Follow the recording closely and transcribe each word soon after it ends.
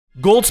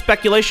Gold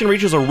speculation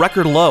reaches a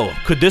record low.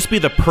 Could this be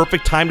the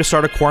perfect time to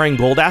start acquiring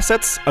gold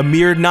assets?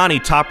 Amir Nani,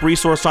 top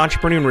resource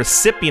entrepreneur and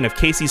recipient of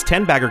Casey's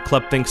 10-Bagger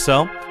Club, thinks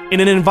so. In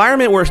an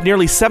environment where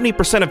nearly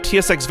 70% of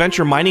TSX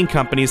venture mining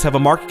companies have a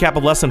market cap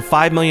of less than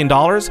 $5 million,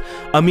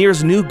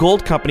 Amir's new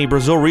gold company,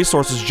 Brazil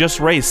Resources, just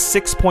raised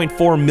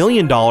 $6.4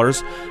 million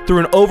through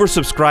an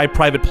oversubscribed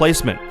private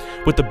placement,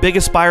 with the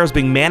biggest buyers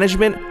being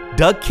management,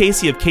 Doug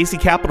Casey of Casey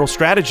Capital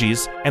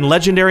Strategies, and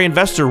legendary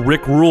investor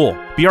Rick Rule.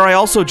 BRI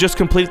also just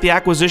completed the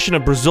acquisition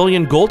of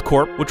Brazilian Gold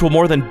Corp, which will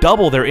more than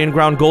double their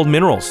in-ground gold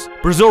minerals.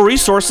 Brazil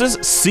Resources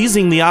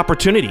seizing the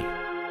opportunity.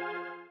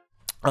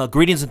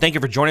 Greetings and thank you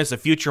for joining us at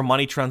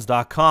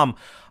FutureMoneyTrends.com.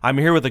 I'm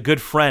here with a good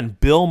friend,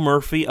 Bill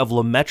Murphy of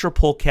La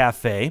Metropole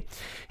Cafe.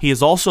 He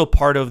is also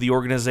part of the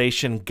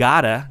organization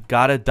GATA,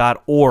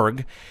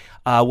 GATA.org,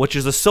 which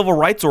is a civil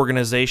rights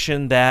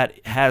organization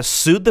that has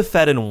sued the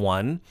Fed and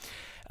won,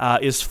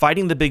 is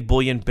fighting the big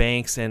bullion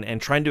banks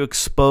and trying to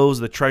expose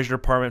the Treasury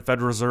Department,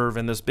 Federal Reserve,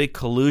 and this big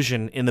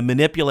collusion in the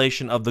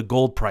manipulation of the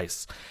gold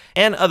price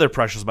and other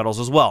precious metals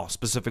as well,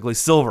 specifically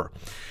silver.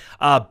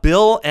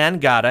 Bill and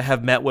GATA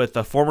have met with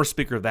the former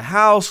Speaker of the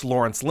House,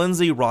 Lawrence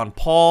Lindsay, Ron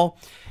Paul,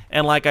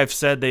 and like I've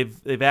said,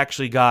 they've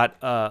actually got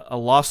a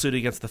lawsuit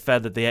against the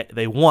Fed that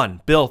they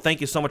won. Bill, thank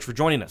you so much for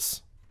joining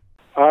us.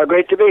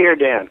 Great to be here,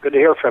 Dan. Good to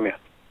hear from you.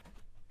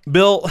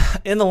 Bill,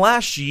 in the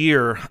last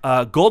year,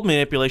 gold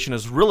manipulation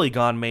has really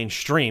gone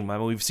mainstream. I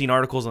mean, we've seen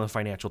articles in the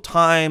Financial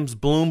Times,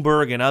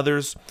 Bloomberg, and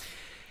others.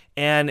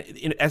 And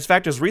in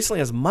fact, as recently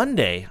as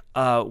Monday,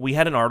 we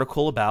had an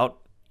article about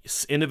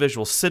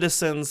individual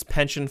citizens,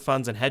 pension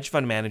funds, and hedge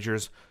fund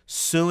managers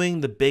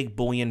suing the big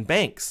bullion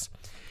banks.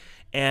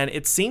 And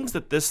it seems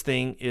that this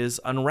thing is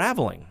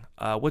unraveling.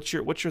 What's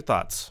your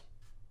thoughts?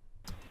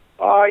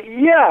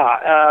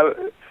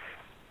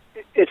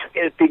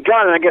 It's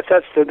begun, and I guess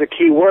that's the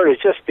key word.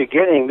 It's just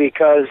beginning,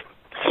 because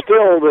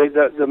still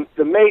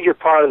the major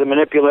part of the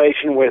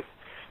manipulation with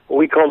what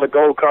we call the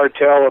gold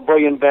cartel, the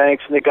bullion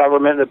banks, and the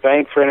government, and the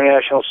Bank for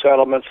International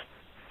Settlements,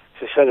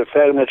 to say the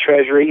Fed and the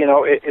Treasury. You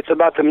know, it's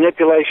about the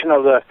manipulation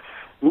of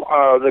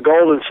the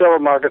gold and silver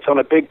markets on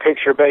a big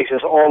picture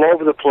basis all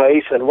over the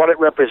place, and what it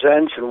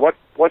represents, and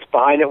what's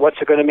behind it,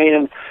 what's it going to mean.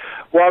 And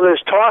while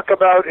there's talk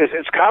about,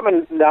 it's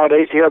common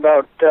nowadays to hear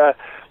about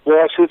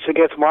lawsuits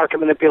against market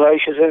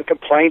manipulations and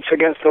complaints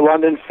against the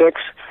London Fix,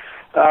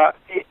 the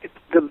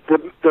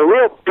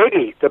real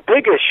biggie, the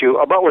big issue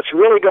about what's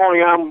really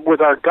going on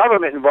with our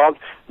government involved,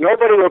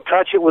 nobody will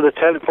touch it with a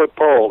 10-foot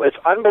pole. It's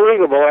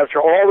unbelievable after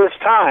all this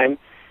time,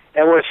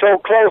 and we're so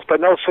close, but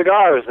no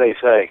cigar, as they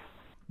say.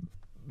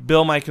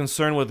 Bill, my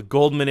concern with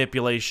gold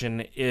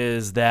manipulation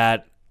is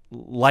that,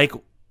 like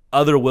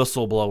other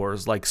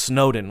whistleblowers, like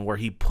Snowden, where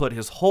he put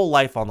his whole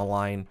life on the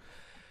line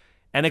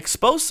and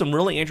exposed some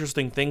really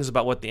interesting things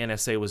about what the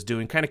NSA was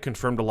doing, kind of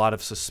confirmed a lot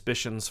of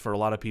suspicions for a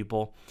lot of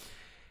people.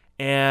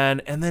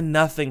 And then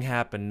nothing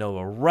happened. No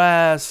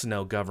arrests,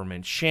 no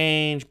government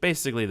change.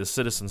 Basically, the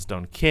citizens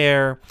don't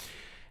care.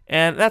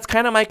 And that's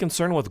kind of my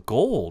concern with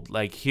gold.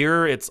 Like,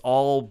 here it's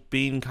all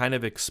being kind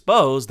of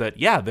exposed that,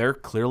 yeah, they're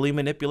clearly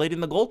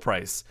manipulating the gold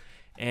price.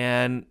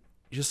 And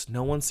just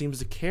no one seems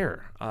to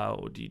care.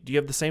 Do you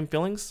have the same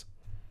feelings?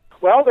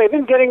 Well, they've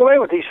been getting away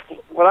with these,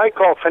 what I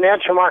call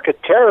financial market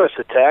terrorist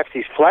attacks.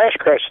 These flash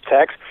crash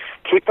attacks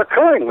keep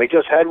occurring. We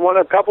just had one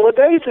a couple of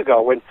days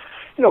ago when,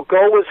 gold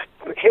was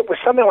hit with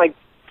something like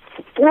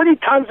 40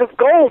 tons of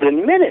gold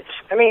in minutes.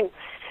 I mean,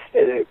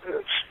 you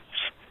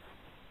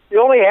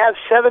only have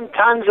 7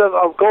 tons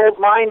of gold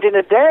mined in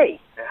a day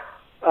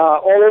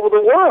all over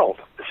the world.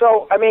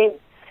 So, I mean,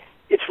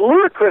 it's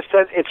ludicrous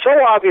that it's so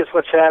obvious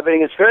what's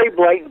happening. It's very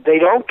blatant. They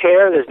don't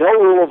care. There's no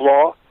rule of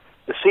law.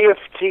 The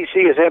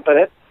CFTC is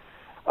impotent.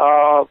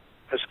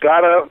 As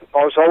GATA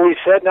has always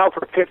said now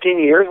for 15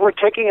 years, we're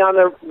taking on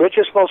the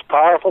richest, most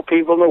powerful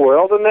people in the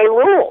world, and they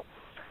rule.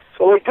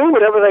 So they do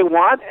whatever they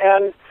want,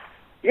 and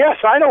yes,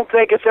 I don't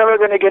think it's ever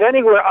going to get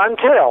anywhere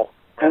until,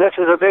 and this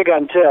is a big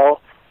until,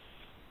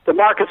 the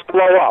markets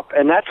blow up,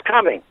 and that's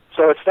coming.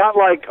 So it's not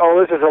like, oh,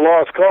 this is a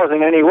lost cause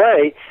in any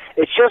way.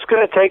 It's just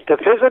going to take the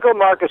physical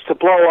markets to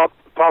blow up,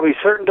 probably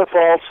certain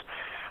defaults,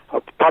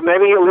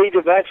 maybe it'll lead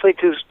eventually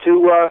to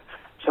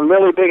some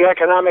really big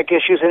economic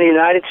issues in the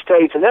United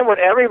States. And then when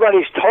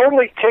everybody's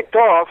totally ticked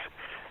off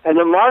and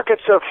the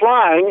markets are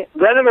flying,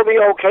 then it'll be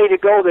okay to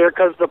go there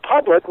because the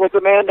public will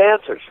demand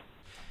answers.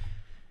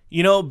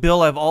 You know,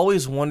 Bill, I've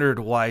always wondered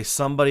why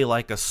somebody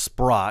like a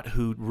Sprott,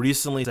 who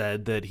recently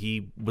said that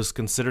he was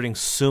considering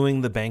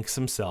suing the banks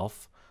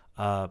himself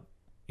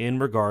in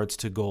regards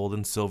to gold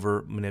and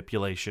silver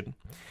manipulation,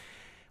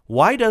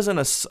 why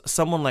doesn't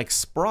someone like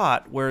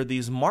Sprott, where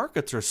these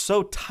markets are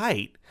so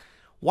tight,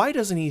 why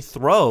doesn't he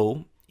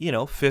throw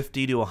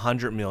 50 to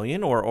 100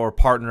 million or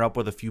partner up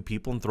with a few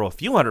people and throw a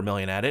few $100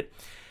 million at it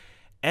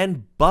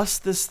and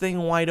bust this thing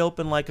wide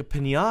open like a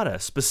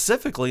piñata,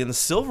 specifically in the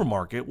silver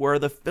market where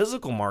the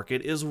physical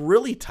market is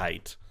really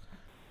tight?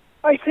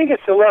 I think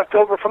it's the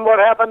leftover from what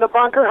happened to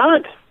Bunker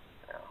Hunt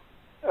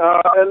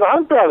and the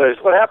Hunt brothers.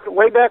 What happened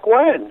way back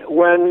when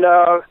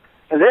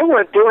and they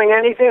weren't doing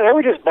anything. They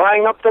were just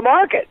buying up the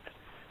market.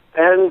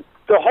 and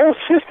the whole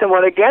system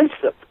went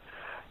against them.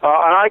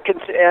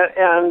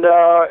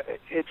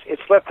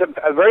 It's left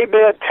a very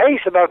bad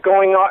taste about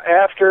going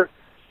after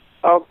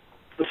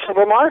the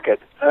silver market.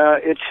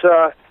 I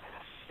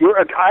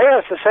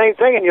asked the same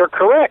thing, and you're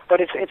correct, but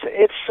it's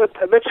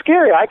a bit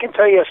scary. I can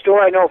tell you a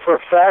story I know for a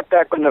fact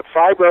back in the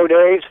Fibro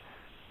days,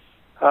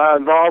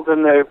 involved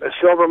in the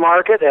silver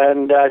market,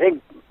 and I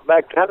think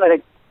back then,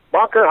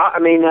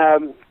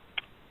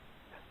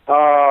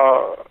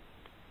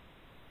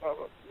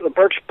 the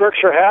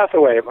Berkshire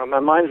Hathaway. My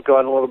mind's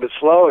going a little bit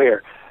slow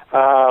here.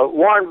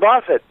 Warren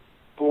Buffett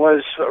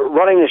was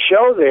running the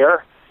show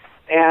there,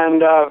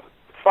 and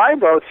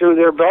Fibro, through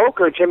their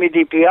broker, Jimmy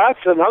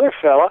DiPiazza, another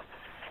fella,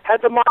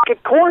 had the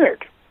market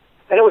cornered.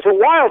 And it was a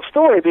wild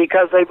story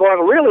because they bought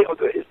really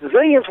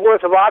zillions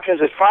worth of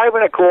options at 5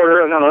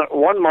 1/4, and on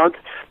 1 month,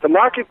 the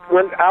market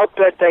went out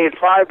that day at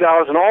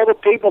 $5, and all the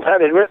people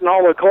had written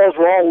all the calls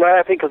were all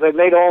laughing because they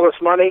made all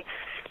this money,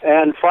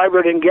 and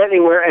Fibro didn't get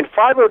anywhere. And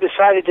Fibro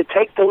decided to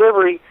take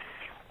delivery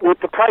with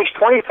the price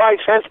 25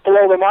 cents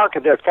below the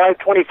market. There,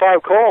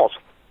 525 calls,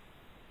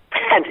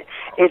 and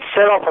it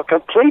set off a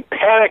complete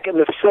panic in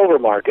the silver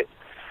market.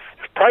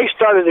 The price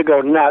started to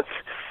go nuts,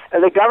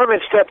 and the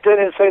government stepped in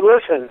and said,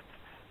 "Listen,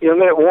 you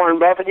know, Warren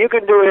Buffett, you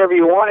can do whatever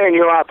you want in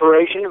your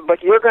operation,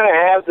 but you're going to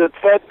have the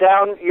Fed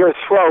down your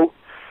throat,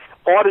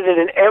 audited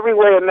in every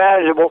way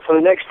imaginable for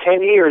the next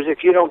 10 years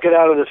if you don't get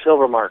out of the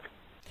silver market."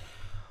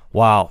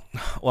 Wow.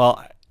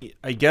 Well,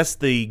 I guess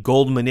the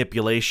gold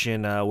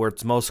manipulation, where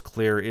it's most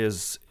clear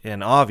is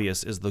and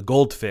obvious, is the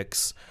gold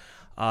fix.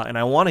 And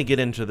I want to get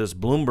into this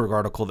Bloomberg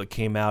article that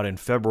came out in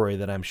February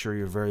that I'm sure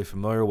you're very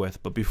familiar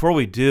with. But before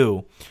we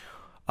do,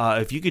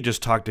 if you could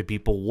just talk to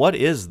people, what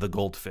is the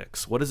gold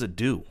fix? What does it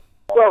do?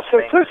 Well,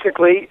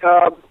 simplistically,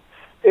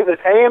 it's an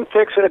AM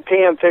fix and a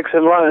PM fix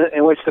in London,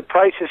 in which the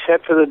price is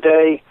set for the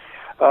day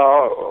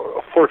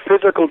for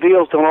physical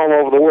deals done all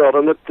over the world.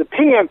 And the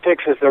PM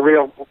fix is the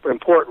real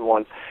important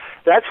one.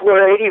 That's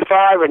where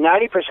 85 or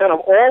 90% of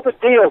all the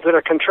deals that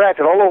are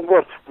contracted all over the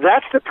world,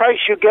 that's the price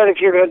you get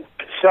if you're going to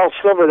sell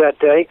silver that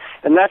day,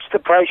 and that's the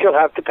price you'll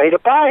have to pay to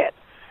buy it.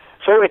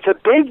 So it's a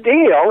big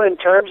deal in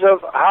terms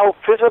of how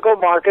physical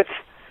markets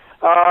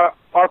are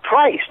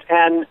priced.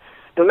 And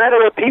no matter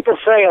what people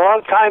say a lot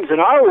of times in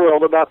our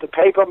world about the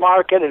paper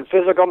market and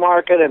physical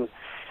market, and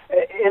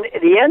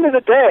at the end of the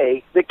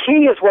day, the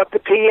key is what the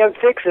PM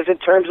fix is in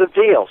terms of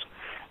deals.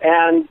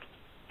 And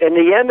in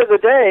the end of the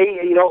day,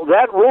 you know,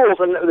 that rules,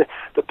 and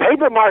the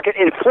paper market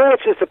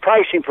influences the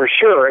pricing for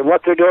sure and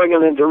what they're doing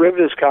in the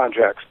derivatives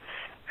contracts.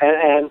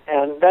 And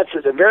that's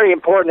a very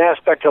important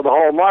aspect of the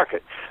whole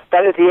market.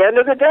 But at the end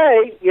of the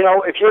day, you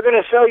know, if you're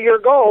going to sell your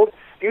gold,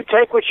 you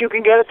take what you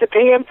can get at the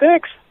PM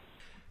fix.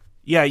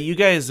 Yeah, you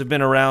guys have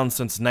been around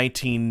since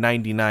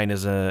 1999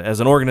 as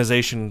an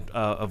organization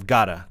of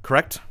GATA,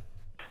 correct?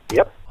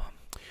 Yep.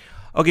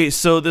 Okay,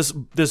 so this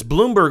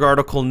Bloomberg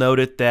article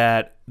noted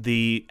that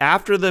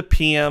after the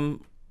PM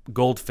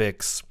gold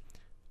fix,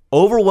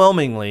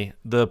 overwhelmingly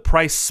the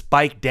price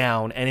spiked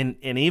down, and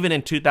even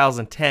in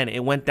 2010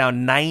 it went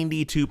down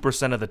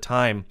 92% of the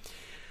time.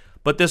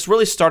 But this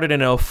really started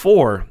in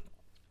 2004,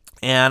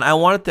 and I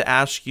wanted to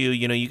ask you,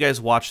 you know, you guys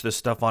watch this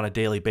stuff on a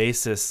daily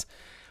basis.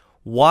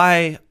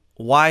 Why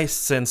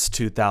since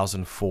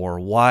 2004?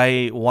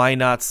 Why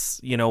not,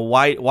 you know,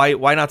 why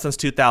not since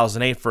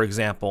 2008, for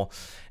example?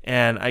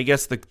 And I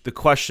guess the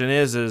question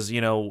is,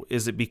 you know,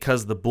 is it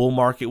because the bull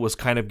market was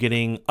kind of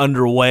getting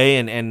underway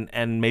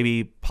and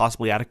maybe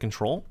possibly out of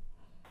control?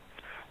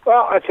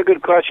 Well, that's a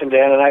good question,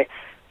 Dan, and I'm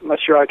not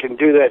sure I can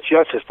do that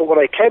justice. But what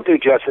I can do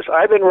justice,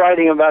 I've been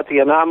writing about the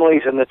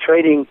anomalies and the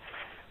trading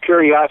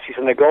curiosities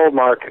in the gold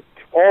market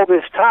all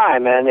this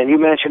time. And you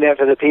mentioned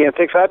after the PM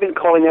fix, I've been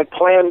calling that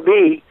Plan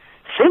B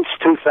since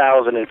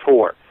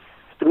 2004.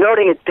 Been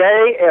noting it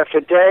day after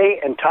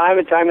day and time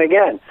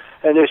again.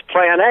 And there's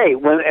Plan A,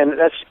 and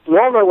that's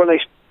normally when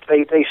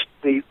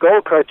the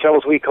gold cartel,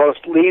 as we call it,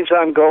 leaves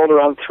on gold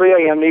around 3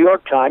 a.m. New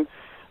York time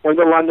when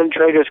the London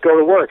traders go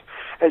to work.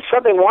 And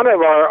something one of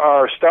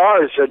our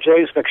stars,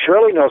 James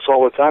McShirley, knows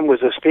all the time,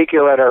 was a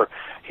speaker at our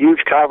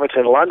huge conference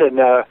in London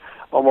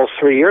almost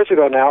 3 years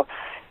ago now.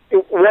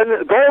 When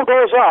the gold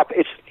goes up,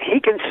 he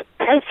can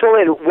pencil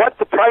in what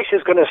the price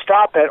is going to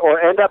stop at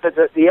or end up at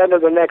the end of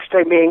the next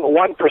day being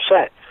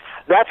 1%.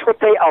 That's what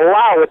they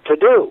allow it to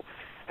do.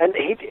 And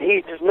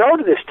he's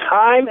noted this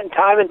time and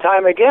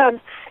time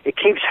again. It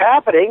keeps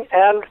happening,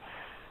 and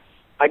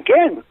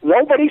again,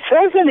 nobody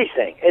says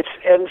anything.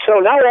 And so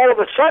now all of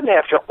a sudden,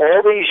 after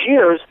all these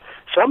years,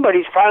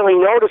 somebody's finally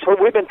noticed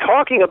what we've been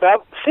talking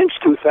about since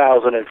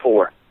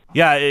 2004.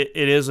 Yeah, it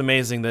is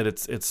amazing that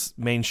it's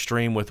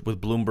mainstream with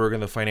Bloomberg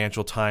and the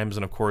Financial Times,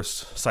 and of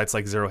course sites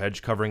like Zero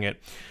Hedge covering it.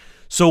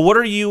 So what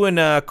are you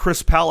and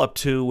Chris Powell up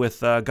to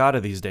with GATA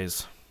these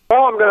days?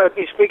 Well, I'm going to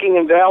be speaking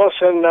in Dallas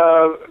in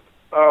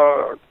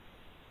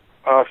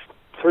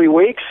 3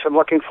 weeks. I'm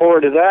looking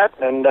forward to that.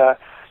 And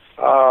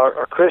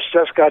Chris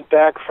just got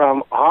back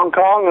from Hong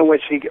Kong, in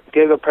which he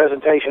gave a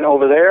presentation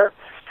over there.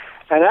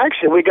 And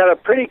actually, we got a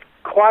pretty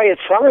quiet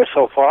summer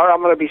so far.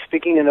 I'm going to be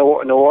speaking in New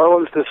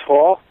Orleans this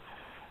fall.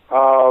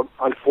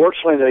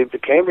 Unfortunately, the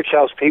Cambridge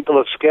House people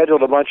have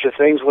scheduled a bunch of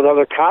things with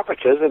other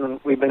conferences,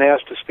 and we've been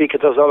asked to speak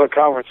at those other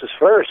conferences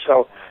first,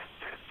 so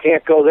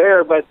can't go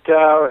there. But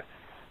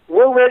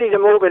we're ready to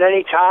move at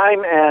any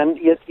time, and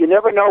you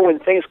never know when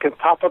things can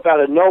pop up out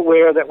of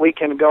nowhere that we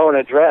can go and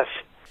address.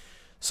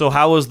 So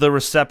how was the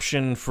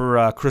reception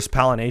for Chris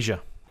Powell in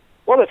Asia?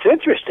 Well, it's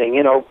interesting.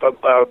 You know,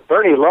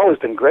 Bernie Lowe has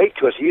been great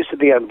to us. He used to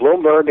be on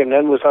Bloomberg and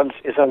then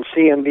is on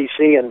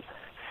CNBC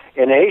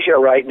in Asia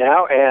right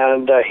now,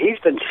 and he's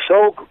been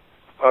so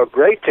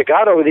great to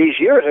God over these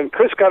years, and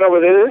Chris got over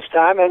there this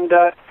time, and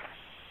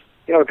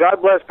you know,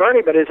 God bless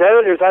Bernie, but his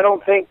editors, I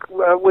don't think,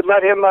 would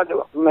let him,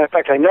 in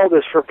fact, I know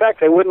this for a fact,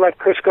 they wouldn't let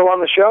Chris go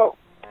on the show.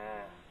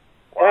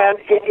 And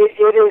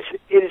it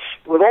is,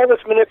 with all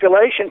this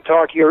manipulation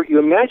talk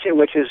you mentioned,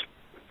 which is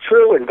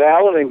true and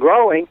valid and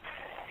growing,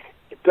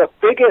 the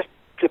big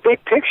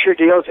picture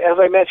deals, as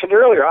I mentioned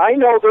earlier, I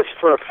know this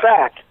for a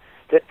fact,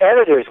 that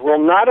editors will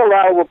not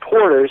allow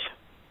reporters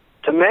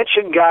to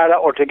mention GATA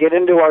or to get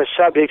into our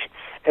subjects,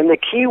 and the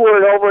key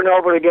word over and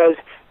over again is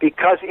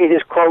because it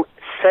is, quote,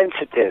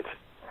 sensitive.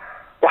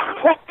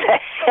 What the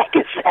heck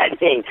does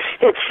that mean?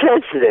 It's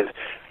sensitive.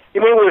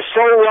 You mean we're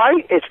so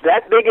right? It's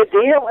that big a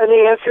deal? And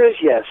the answer is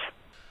yes.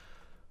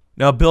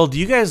 Now, Bill, do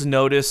you guys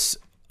notice,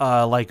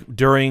 like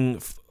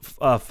during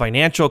a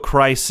financial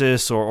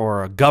crisis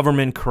or a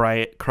government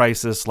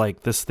crisis,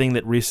 like this thing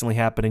that recently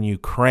happened in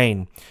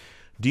Ukraine,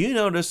 do you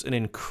notice an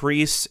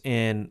increase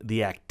in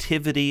the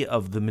activity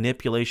of the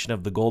manipulation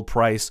of the gold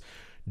price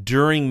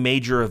during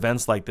major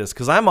events like this?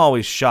 Because I'm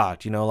always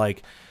shocked,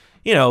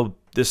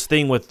 this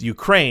thing with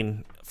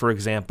Ukraine, for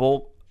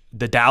example,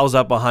 the Dow's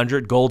up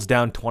 100, gold's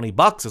down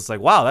 $20. It's like,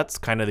 wow, that's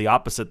kind of the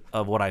opposite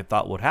of what I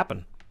thought would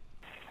happen.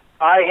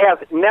 I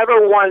have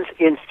never once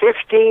in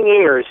 15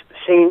 years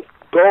seen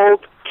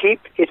gold keep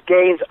its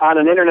gains on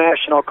an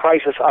international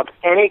crisis of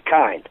any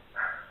kind.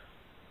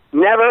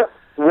 Never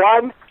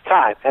one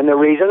time. And the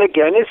reason,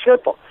 again, is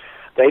simple.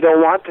 They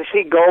don't want to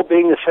see gold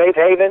being the safe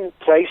haven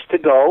place to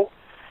go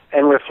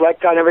and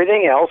reflect on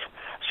everything else.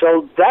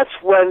 So that's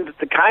when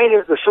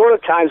the sort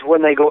of times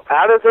when they go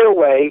out of their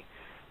way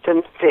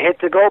to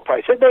hit the gold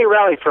price. It may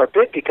rally for a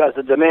bit because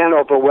the demand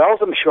overwhelms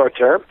them short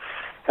term,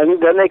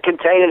 and then they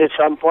contain it at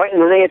some point,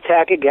 and then they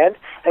attack again.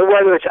 And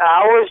whether it's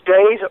hours,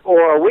 days,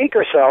 or a week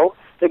or so,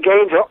 the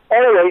gains are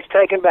always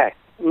taken back.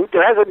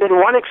 There hasn't been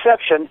one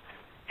exception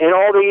in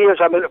all the years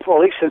I've been, well,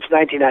 at least since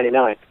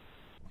 1999.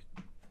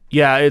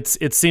 Yeah,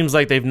 it seems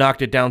like they've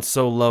knocked it down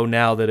so low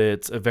now that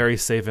it's a very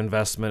safe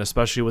investment,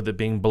 especially with it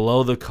being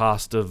below the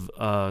cost of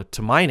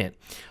to mine it.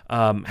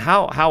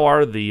 How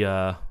are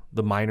the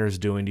miners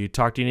doing? Do you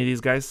talk to any of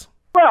these guys?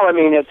 Well, I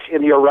mean,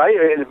 you're right.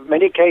 In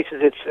many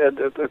cases,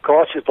 the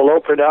cost is below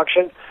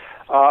production.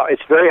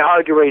 It's very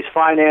hard to raise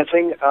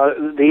financing.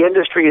 The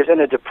industry is in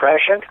a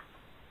depression.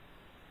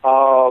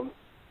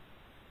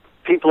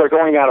 People are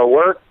going out of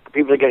work.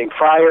 People are getting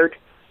fired.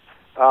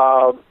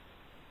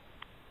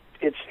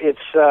 It's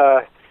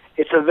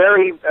a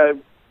very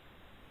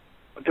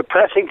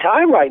depressing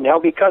time right now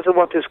because of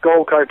what this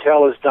gold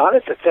cartel has done.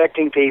 It's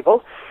affecting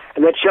people,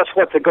 and that's just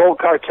what the gold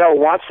cartel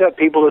wants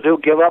people to do: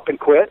 give up and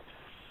quit.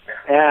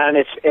 And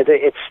it's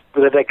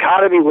the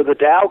dichotomy with the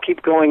Dow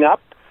keeps going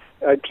up,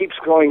 and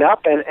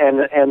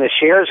the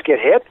shares get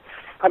hit.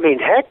 I mean,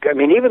 heck,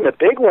 even the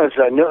big ones,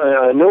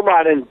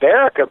 Newmont and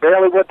Barrick, are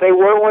barely what they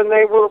were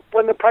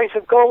when the price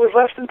of gold was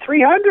less than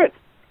 300.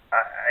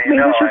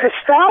 This is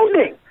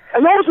astounding.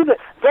 And those are the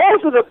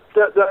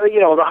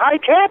high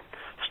tech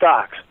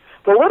stocks.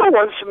 The little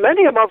ones,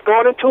 many of them have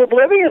gone into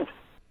oblivion.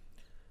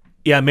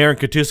 Yeah, Marin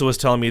Katusa was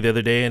telling me the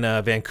other day in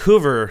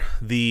Vancouver,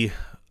 the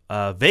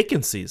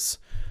vacancies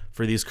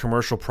for these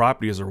commercial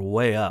properties are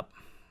way up.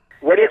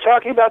 What are you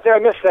talking about there? I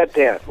missed that,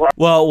 Dan.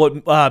 Well,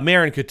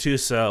 Marin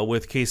Katusa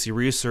with Casey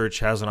Research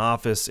has an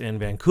office in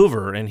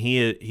Vancouver, and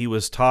he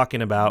was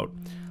talking about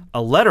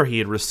a letter he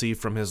had received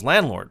from his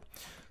landlord.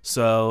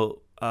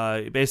 So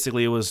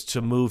basically, it was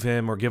to move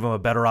him or give him a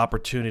better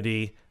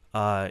opportunity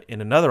in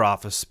another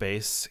office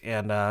space.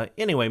 And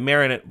anyway,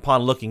 Marin,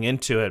 upon looking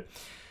into it,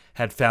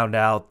 had found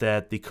out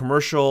that the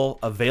commercial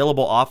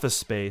available office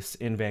space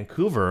in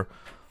Vancouver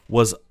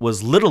was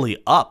literally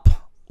up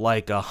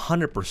like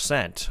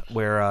 100%,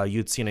 where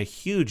you'd seen a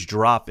huge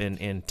drop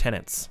in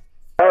tenants.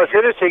 Well, it's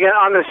interesting. And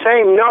on the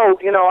same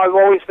note, I've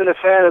always been a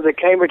fan of the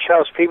Cambridge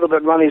House people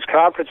that run these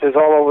conferences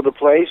all over the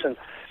place, and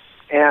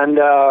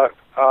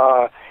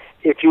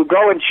if you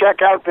go and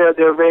check out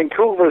their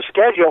Vancouver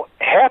schedule,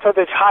 half of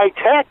it's high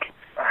tech.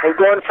 They've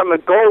gone from a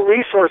gold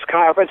resource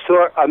conference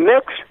to a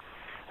mix.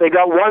 They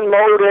got one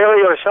mode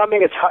area or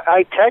something. It's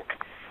high tech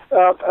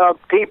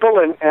people,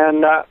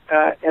 and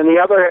the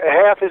other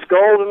half is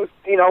gold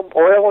and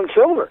oil and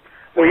silver.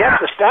 Well,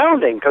 that's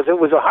astounding because it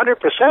was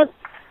 100%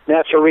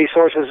 natural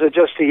resources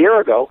just a year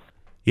ago.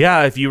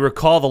 Yeah, if you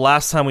recall, the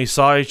last time we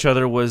saw each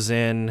other was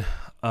in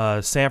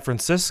San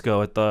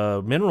Francisco at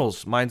the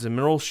Mines and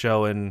Minerals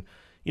show, and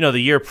the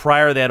year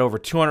prior they had over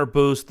 200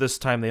 booths. This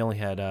time they only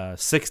had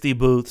 60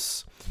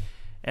 booths,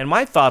 And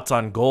my thoughts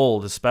on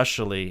gold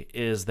especially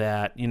is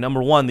that,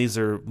 number one, these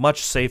are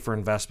much safer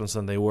investments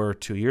than they were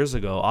 2 years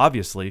ago,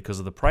 obviously, because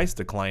of the price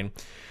decline.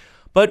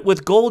 But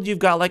with gold, you've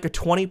got like a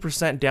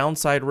 20%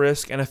 downside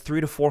risk and a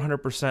 300 to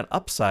 400%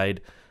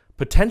 upside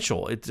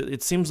potential.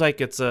 It seems like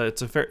it's a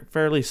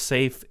fairly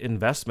safe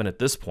investment at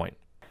this point.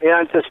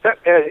 Yeah,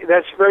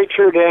 that's very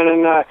true, Dan.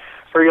 And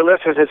for your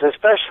listeners, it's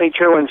especially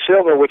true in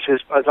silver, which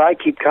is, as I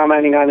keep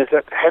commenting on, is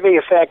a heavy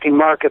affecting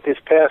market this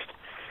past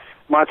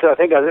month, I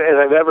think, as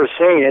I've ever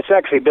seen. It's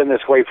actually been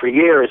this way for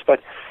years,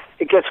 but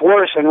it gets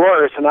worse and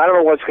worse, and I don't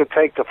know what's going to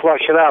take to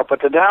flush it out.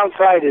 But the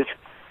downside is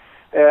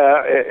 $1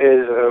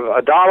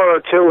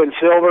 or $2 in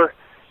silver,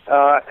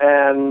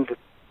 and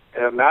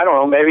I don't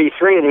know, maybe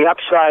 $3, and the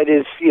upside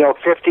is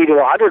 $50 to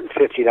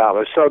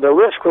 $150. So the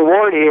risk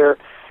reward here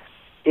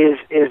is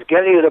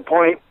getting to the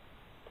point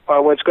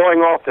where it's going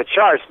off the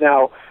charts.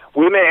 Now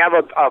we may have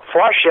a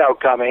flush out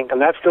coming,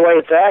 and that's the way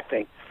it's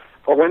acting.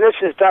 But when this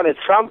is done, at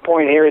some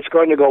point here, it's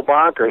going to go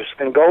bonkers,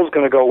 and gold's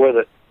going to go with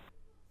it.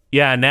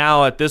 Yeah,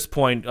 now at this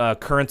point,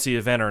 currency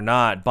event or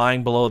not,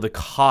 buying below the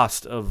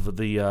cost of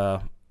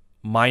the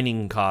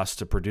mining cost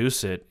to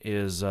produce it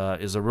is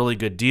a really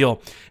good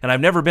deal. And I've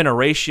never been a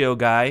ratio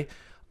guy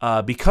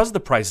because the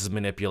price is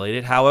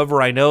manipulated.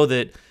 However, I know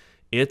that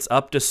it's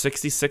up to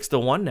 66 to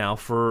 1 now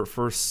for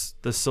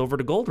the silver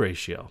to gold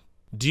ratio.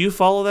 Do you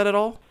follow that at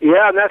all?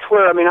 Yeah, and that's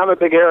where, I'm a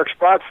big Eric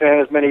Sprott fan,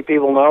 as many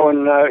people know,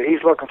 and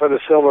he's looking for the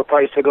silver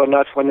price to go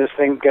nuts when this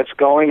thing gets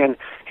going, and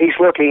he's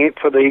looking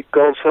for the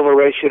gold-silver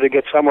ratio to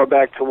get somewhere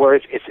back to where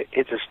it's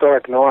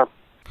historic norm.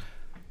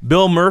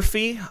 Bill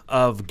Murphy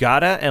of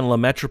GATA and La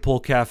Metropole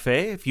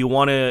Cafe. If you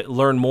want to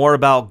learn more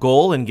about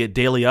gold and get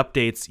daily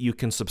updates, you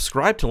can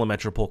subscribe to La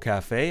Metropole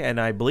Cafe,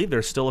 and I believe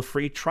there's still a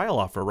free trial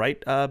offer,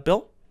 right,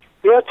 Bill?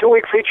 Yeah,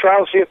 2-week free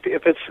trial, see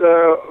if it's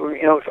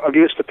of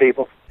use to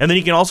people. And then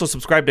you can also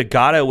subscribe to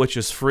GATA, which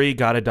is free,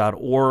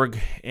 gata.org,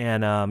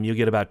 and you'll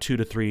get about 2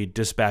 to 3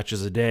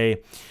 dispatches a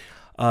day.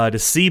 To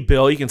see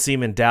Bill, you can see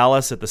him in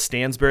Dallas at the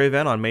Stansberry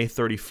event on May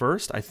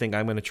 31st. I think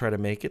I'm going to try to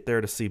make it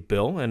there to see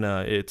Bill, and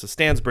it's a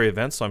Stansberry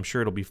event, so I'm sure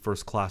it'll be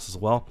first class as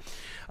well.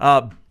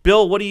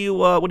 Bill, what do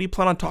you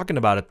plan on talking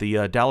about at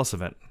the Dallas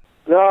event?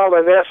 No,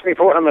 they've asked me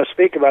for what I'm going to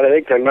speak about. I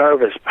think they're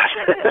nervous.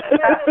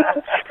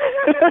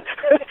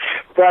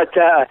 But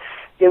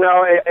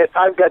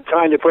I've got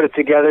time to put it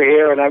together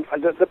here, and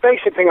the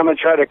basic thing I'm going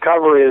to try to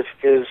cover is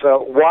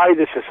why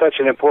this is such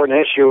an important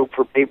issue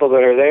for people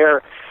that are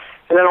there,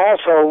 and then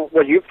also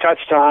what you've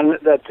touched on,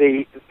 that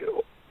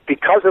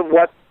because of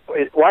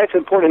why it's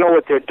important to know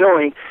what they're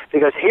doing,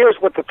 because here's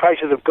what the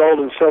prices of gold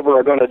and silver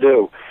are going to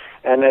do.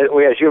 And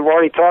as you've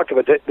already talked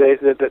about,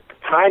 the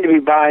time to be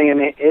buying in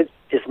it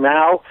is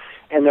now,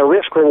 and the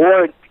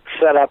risk-reward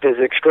setup is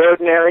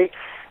extraordinary,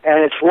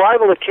 and it's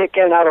liable to kick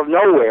in out of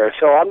nowhere.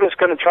 So I'm just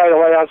going to try to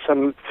lay out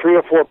some 3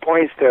 or 4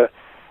 points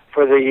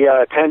for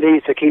the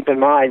attendees to keep in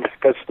mind,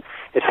 because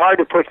it's hard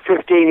to put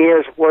 15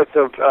 years' worth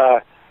of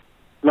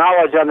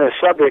knowledge on this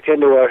subject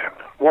into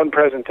one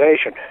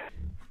presentation.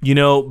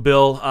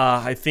 Bill,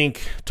 I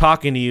think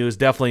talking to you has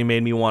definitely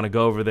made me want to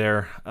go over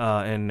there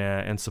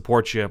and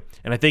support you.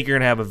 And I think you're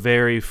going to have a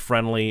very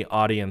friendly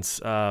audience.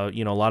 A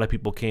lot of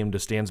people came to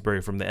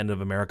Stansberry from the End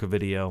of America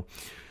video.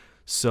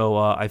 So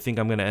I think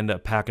I'm going to end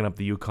up packing up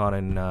the Yukon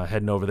and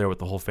heading over there with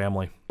the whole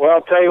family. Well,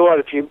 I'll tell you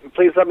what,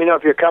 please let me know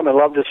if you're coming.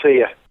 Love to see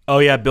you. Oh,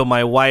 yeah, Bill,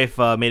 my wife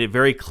made it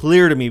very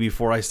clear to me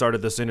before I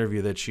started this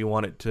interview that she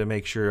wanted to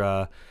make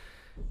sure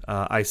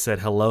I said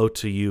hello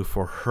to you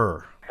for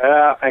her.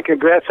 And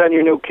congrats on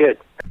your new kid.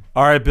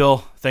 All right,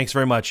 Bill. Thanks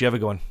very much. You have a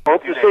good one.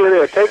 Hope to see you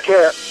there. Take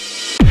care.